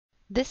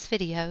This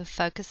video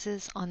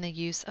focuses on the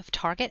use of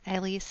target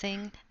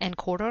aliasing and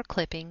corridor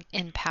clipping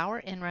in Power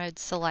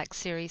Inroads Select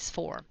Series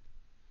 4.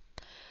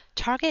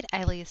 Target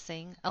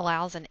aliasing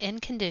allows an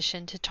end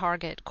condition to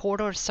target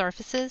corridor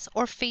surfaces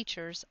or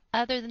features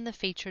other than the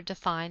feature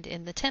defined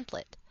in the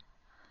template.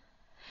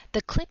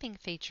 The clipping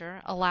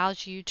feature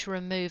allows you to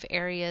remove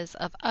areas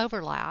of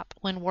overlap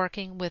when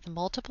working with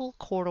multiple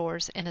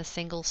corridors in a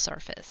single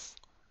surface.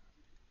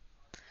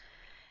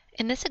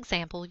 In this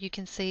example, you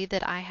can see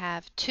that I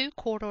have two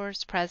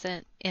corridors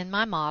present in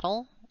my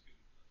model.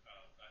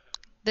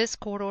 This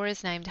corridor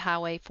is named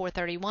Highway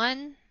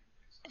 431,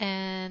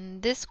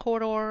 and this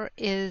corridor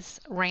is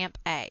Ramp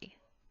A.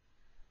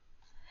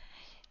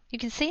 You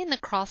can see in the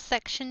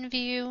cross-section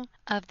view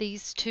of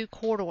these two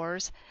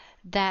corridors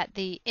that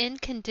the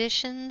end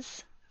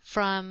conditions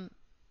from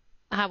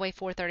Highway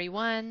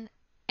 431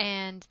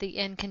 and the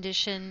end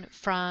condition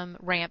from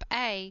Ramp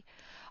A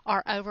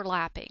are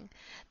overlapping.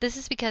 This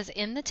is because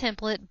in the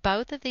template,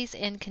 both of these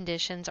end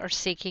conditions are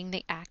seeking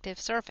the active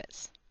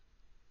surface.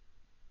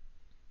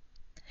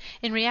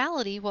 In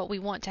reality, what we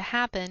want to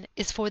happen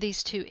is for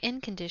these two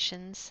end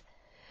conditions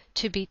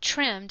to be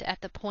trimmed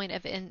at the point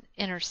of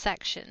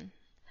intersection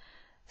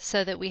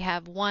so that we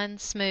have one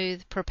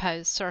smooth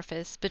proposed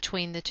surface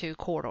between the two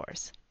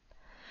corridors.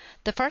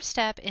 The first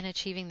step in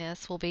achieving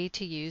this will be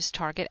to use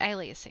target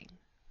aliasing.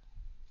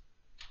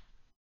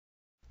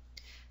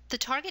 The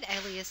target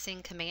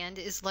aliasing command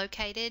is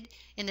located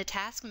in the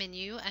task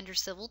menu under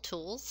Civil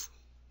Tools,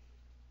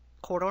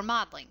 Corridor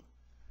Modeling.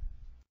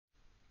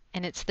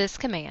 And it's this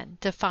command,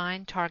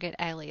 define target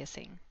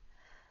aliasing.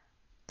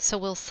 So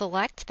we'll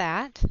select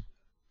that,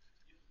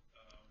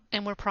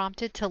 and we're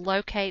prompted to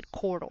locate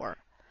corridor.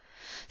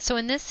 So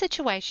in this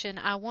situation,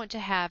 I want to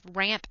have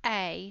Ramp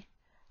A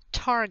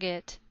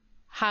target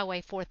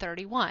Highway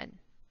 431.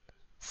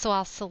 So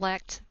I'll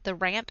select the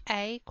Ramp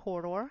A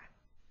corridor,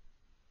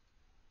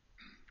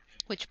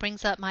 which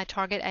brings up my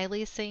target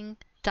aliasing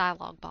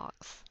dialog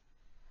box.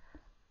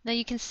 Now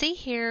you can see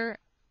here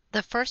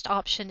the first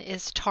option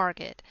is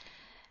target.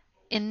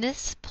 In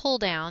this pull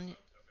down,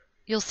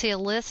 you'll see a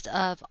list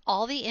of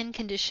all the end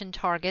condition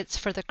targets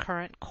for the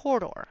current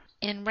corridor.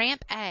 In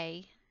Ramp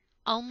A,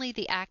 only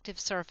the active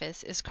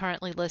surface is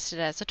currently listed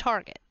as a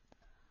target.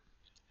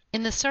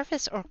 In the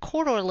surface or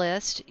corridor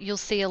list, you'll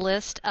see a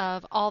list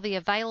of all the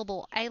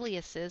available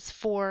aliases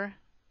for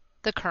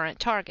the current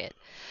target.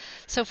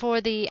 So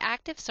for the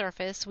active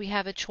surface, we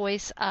have a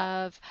choice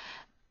of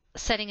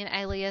setting an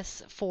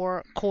alias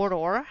for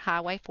corridor,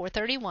 Highway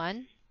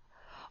 431,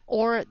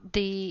 or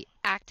the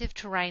active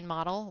terrain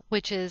model,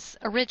 which is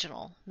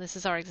original. This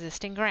is our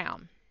existing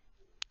ground.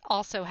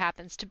 Also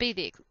happens to be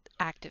the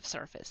active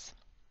surface.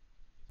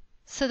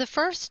 So the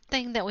first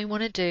thing that we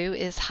want to do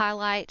is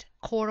highlight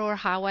corridor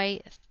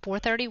Highway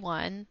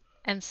 431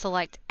 and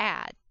select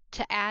Add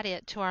to add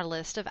it to our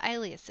list of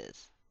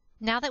aliases.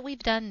 Now that we've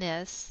done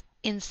this,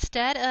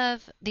 instead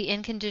of the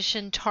end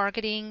condition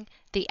targeting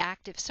the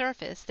active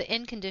surface, the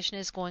end condition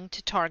is going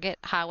to target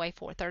Highway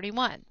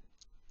 431.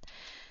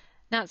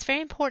 Now it's very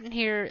important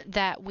here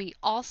that we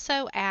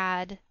also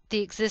add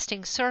the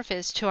existing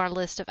surface to our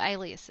list of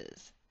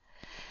aliases.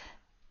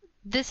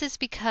 This is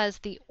because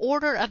the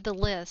order of the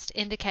list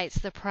indicates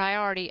the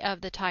priority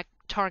of the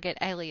target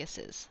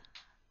aliases.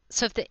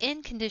 So if the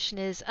end condition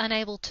is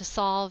unable to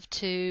solve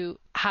to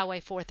Highway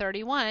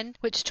 431,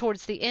 which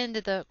towards the end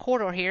of the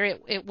corridor here,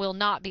 it will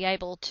not be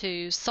able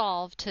to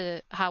solve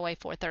to Highway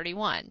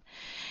 431.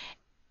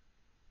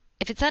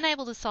 If it's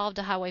unable to solve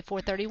to Highway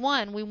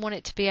 431, we want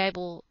it to be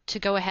able to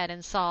go ahead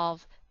and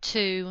solve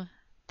to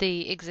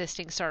the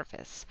existing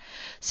surface.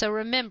 So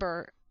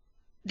remember,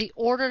 the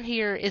order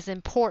here is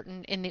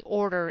important in the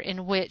order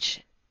in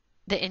which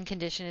the end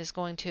condition is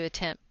going to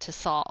attempt to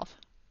solve.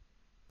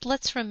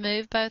 Let's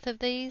remove both of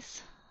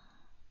these.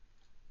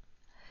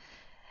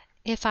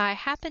 If I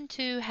happen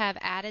to have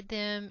added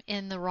them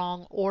in the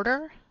wrong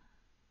order,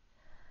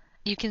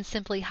 you can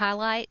simply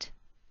highlight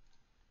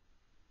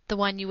the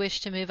one you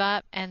wish to move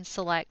up and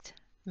select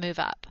Move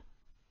Up.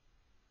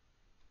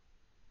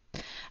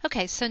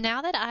 Okay, so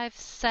now that I've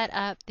set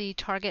up the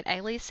target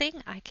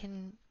aliasing, I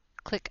can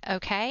click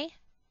OK.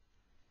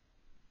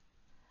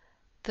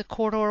 The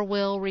corridor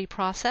will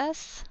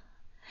reprocess.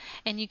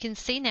 And you can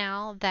see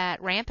now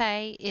that Ramp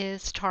A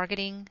is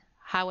targeting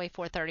Highway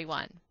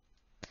 431.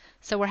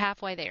 So we're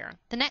halfway there.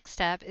 The next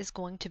step is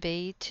going to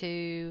be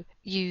to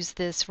use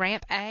this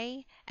Ramp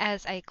A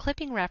as a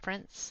clipping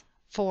reference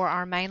for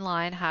our main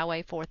line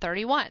Highway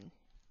 431.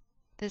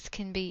 This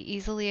can be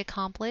easily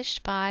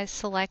accomplished by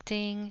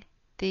selecting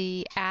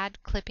the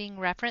Add Clipping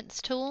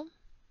Reference tool.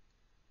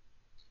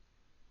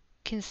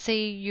 You can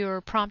see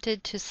you're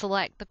prompted to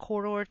select the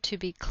corridor to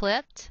be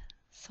clipped.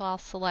 So I'll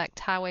select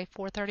Highway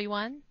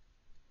 431.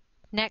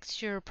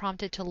 Next, you're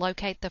prompted to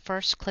locate the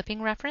first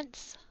clipping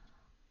reference.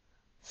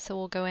 So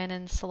we'll go in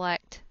and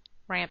select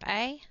Ramp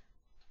A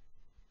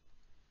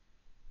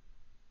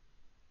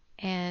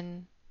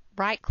and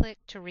right-click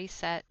to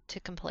reset to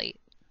complete.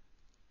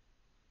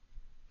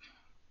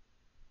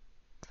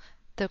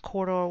 The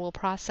corridor will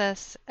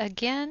process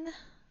again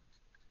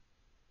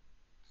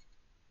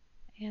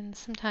And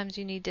sometimes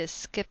you need to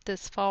skip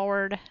this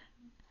forward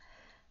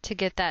to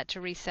get that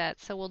to reset,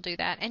 so we'll do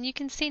that. And you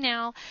can see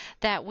now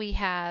that we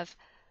have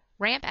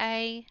ramp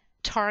A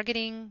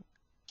targeting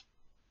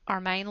our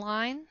main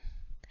line,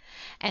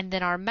 and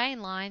then our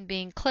main line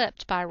being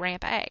clipped by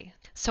ramp A.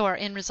 So our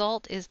end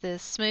result is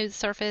this smooth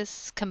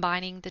surface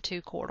combining the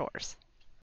two corridors.